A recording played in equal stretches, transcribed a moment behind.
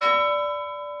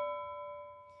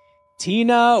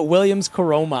Tina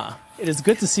Williams-Coroma. It is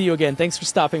good to see you again. Thanks for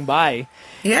stopping by.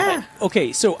 Yeah.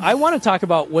 Okay, so I want to talk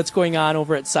about what's going on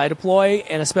over at SideEploy,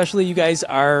 and especially you guys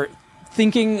are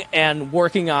thinking and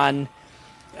working on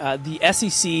the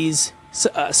SEC's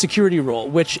security rule,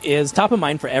 which is top of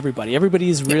mind for everybody. Everybody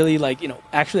is really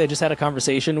actually I just had a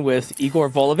conversation with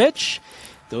Igor Volovich.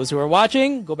 Those who are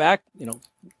watching, go back,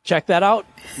 check that out,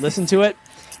 listen to it.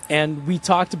 And we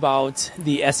talked about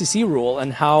the SEC rule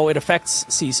and how it affects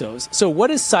CISOs. So what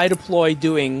is SideEploy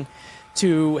doing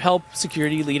to help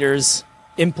security leaders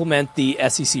implement the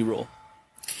SEC rule?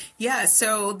 Yeah,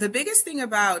 so the biggest thing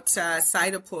about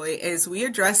SideEploy is we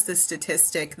address the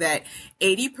statistic that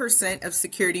 80% of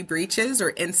security breaches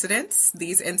or incidents,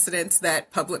 these incidents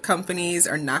that public companies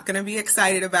are not going to be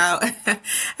excited about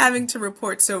having to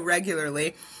report so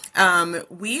regularly,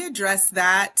 we address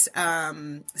that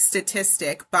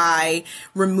statistic by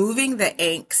removing the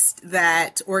angst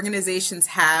that organizations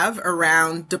have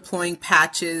around deploying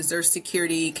patches or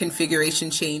security configuration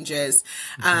changes.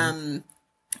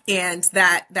 And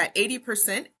that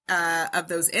 80% of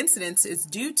those incidents is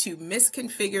due to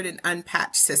misconfigured and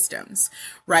unpatched systems,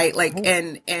 right?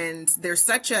 And there's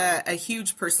such a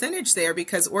huge percentage there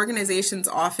because organizations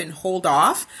often hold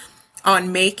off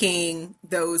on making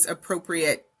those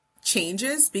appropriate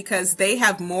changes because they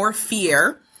have more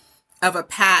fear of a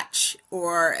patch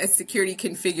or a security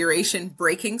configuration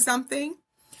breaking something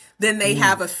than they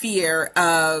have a fear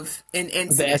of an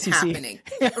incident happening.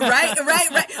 Right.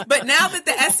 But now that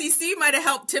the SEC might have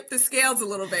helped tip the scales a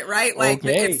little bit, right?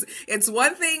 It's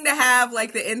one thing to have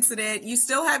the incident, you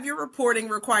still have your reporting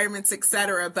requirements, et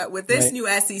cetera. But with this new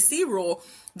SEC rule,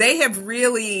 they have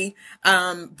really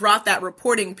brought that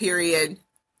reporting period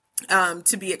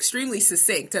to be extremely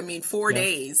succinct. I mean, 4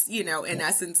 days, in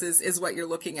essence is what you're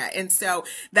looking at. And so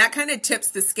that kind of tips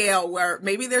the scale where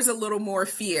maybe there's a little more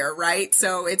fear, right?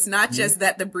 So it's not just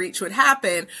that the breach would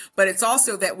happen, but it's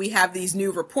also that we have these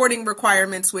new reporting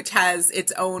requirements, which has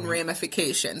its own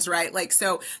ramifications, right?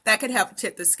 So that could help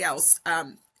tip the scales.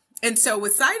 And so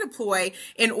with SideEploy,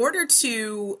 in order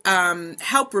to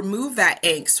help remove that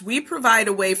angst, we provide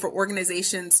a way for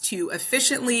organizations to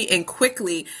efficiently and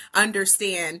quickly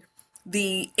understand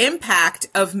the impact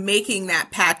of making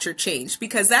that patch or change,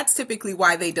 because that's typically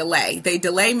why they delay. They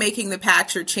delay making the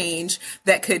patch or change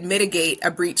that could mitigate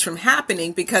a breach from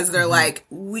happening because they're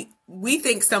we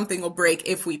think something will break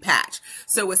if we patch.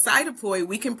 So with SideEploy,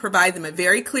 we can provide them a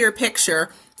very clear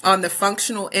picture on the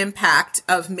functional impact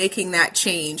of making that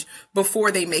change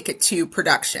before they make it to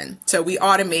production. So we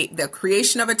automate the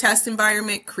creation of a test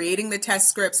environment, creating the test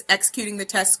scripts, executing the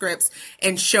test scripts,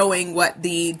 and showing what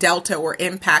the delta or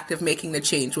impact of making the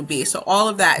change will be. So all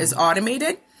of that is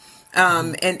automated,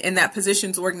 and that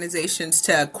positions organizations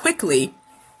to quickly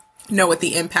know what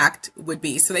the impact would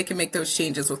be so they can make those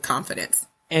changes with confidence.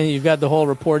 And you've got the whole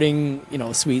reporting,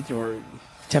 suite or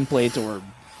template or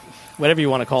whatever you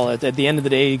want to call it. At the end of the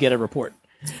day, you get a report.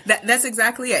 That's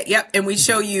exactly it. Yep. And we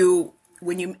show you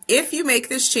if you make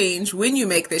this change, when you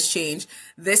make this change,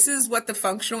 this is what the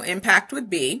functional impact would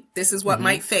be. This is what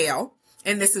might fail.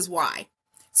 And this is why.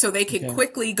 So they can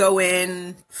quickly go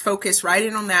in, focus right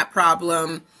in on that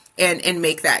problem and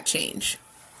make that change.